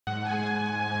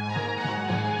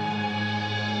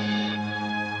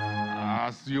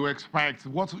as you expect,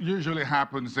 what usually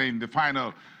happens in the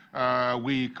final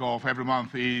week of every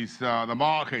month is the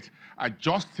market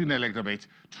adjusting a little bit,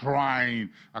 trying,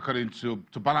 according to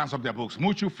balance up their books.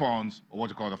 Mutual funds, or what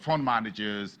you call the fund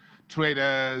managers,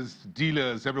 traders,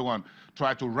 dealers, everyone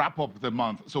try to wrap up the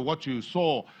month. So what you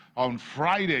saw on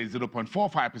Friday,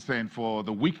 0.45% for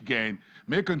the week gain,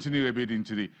 may continue a bit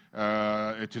into the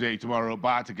today, tomorrow,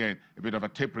 but again, a bit of a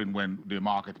tapering when the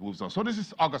market moves on. So this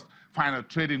is August final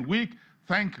trading week.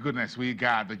 Thank goodness we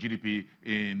got the GDP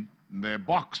in the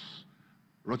box.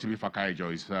 Rotimi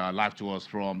Fakaijo is live to us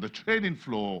from the trading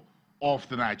floor of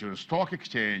the Nigerian Stock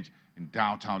Exchange in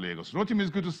downtown Lagos. Rotimi,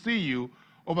 it's good to see you.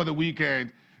 Over the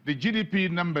weekend, the GDP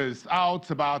numbers out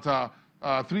about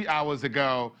 3 hours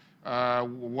ago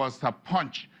was a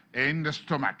punch in the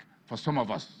stomach for some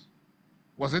of us.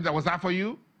 Was that for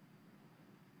you?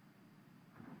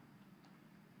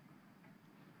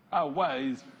 Well,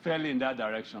 it's fairly in that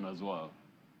direction as well.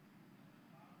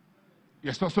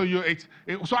 Yes, so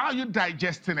how are you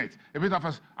digesting it? A bit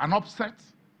of an upset?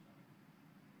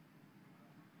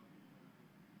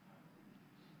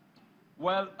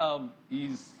 Well,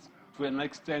 is to an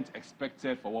extent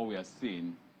expected for what we are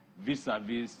seeing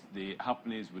vis-a-vis the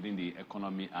happenings within the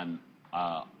economy and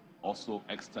also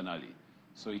externally.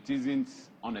 So it isn't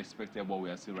unexpected what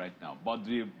we are seeing right now. But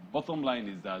the bottom line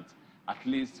is that at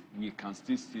least we can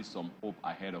still see some hope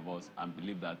ahead of us and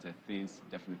believe that things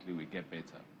definitely will get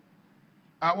better.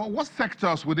 Well, what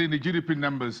sectors within the GDP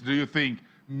numbers do you think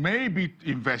maybe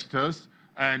investors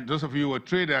and those of you who are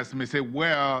traders may say,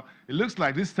 well, it looks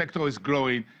like this sector is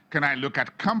growing. Can I look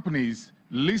at companies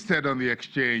listed on the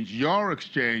exchange, your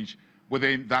exchange,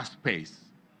 within that space?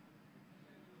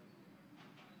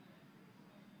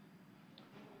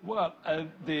 Well,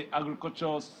 the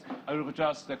agricultural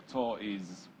sector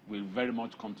will very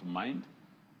much come to mind.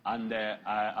 And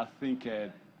I think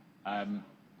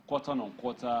quarter on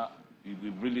quarter,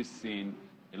 we've really seen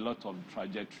a lot of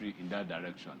trajectory in that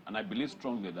direction. And I believe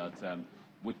strongly that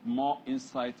with more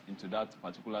insight into that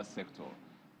particular sector,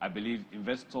 I believe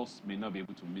investors may not be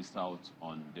able to miss out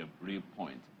on the real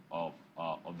point of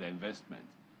their investment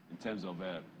in terms of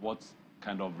what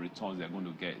kind of returns they're going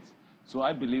to get. So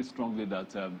I believe strongly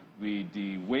that with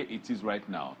the way it is right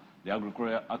now, the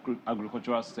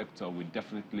agricultural sector will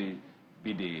definitely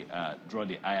be draw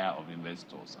the ire of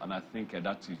investors. And I think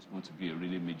that is going to be a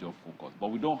really major focus. But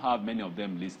we don't have many of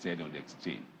them listed on the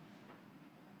exchange.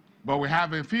 But we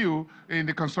have a few in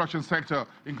the construction sector,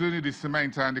 including the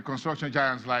cement and the construction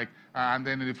giants and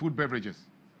then in the food beverages.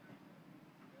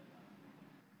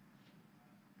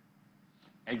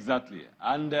 Exactly.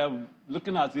 And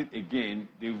looking at it again,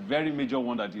 the very major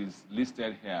one that is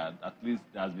listed here, at least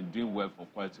that has been doing well for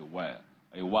quite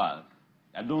a while,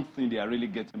 I don't think they are really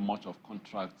getting much of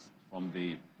contracts from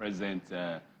the present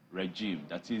regime,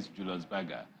 that is Julius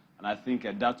Berger. And I think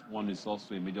that one is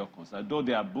also a major concern. Though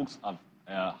their books have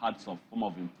had some form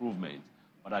of improvement,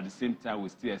 but at the same time, we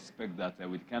still expect that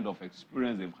with the kind of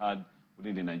experience they've had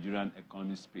within the Nigerian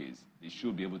economy space, they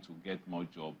should be able to get more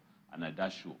jobs, and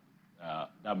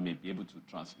that may be able to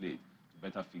translate to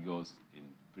better figures in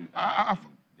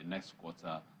the next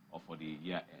quarter or for the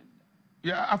year end.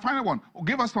 Yeah, a final one.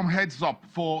 Give us some heads up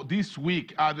for this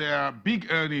week. Are there big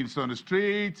earnings on the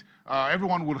street?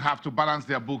 Everyone will have to balance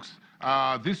their books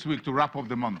this week to wrap up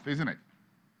the month, isn't it?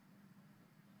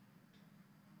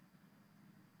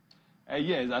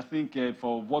 Yes, I think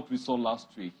for what we saw last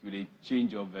week, with a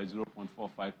change of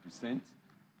 0.45%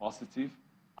 positive,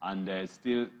 and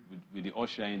still with the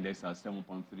OSHA index at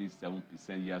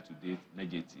 7.37% year-to-date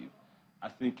negative, I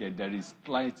think there is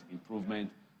slight improvement.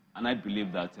 And I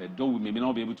believe that though we may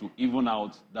not be able to even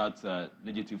out that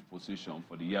negative position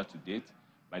for the year-to-date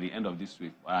by the end of this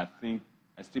week, I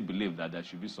still believe that there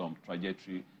should be some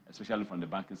trajectory, especially from the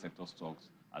banking sector stocks,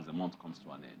 as the month comes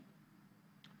to an end.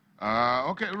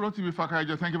 Okay, Rotimi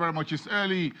Fakaijo, thank you very much. It's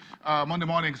early Monday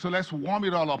morning, so let's warm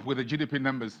it all up with the GDP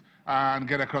numbers and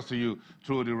get across to you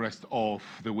through the rest of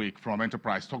the week from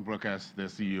Enterprise Stockbrokers, the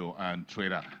CEO and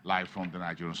trader, live from the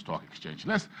Nigerian Stock Exchange.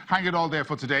 Let's hang it all there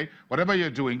for today. Whatever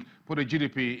you're doing, put a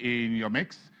GDP in your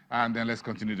mix, and then let's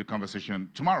continue the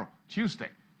conversation tomorrow, Tuesday,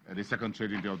 the second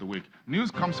trading day of the week. News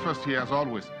comes first here, as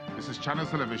always. This is Channels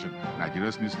Television,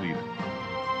 Nigeria's news leader.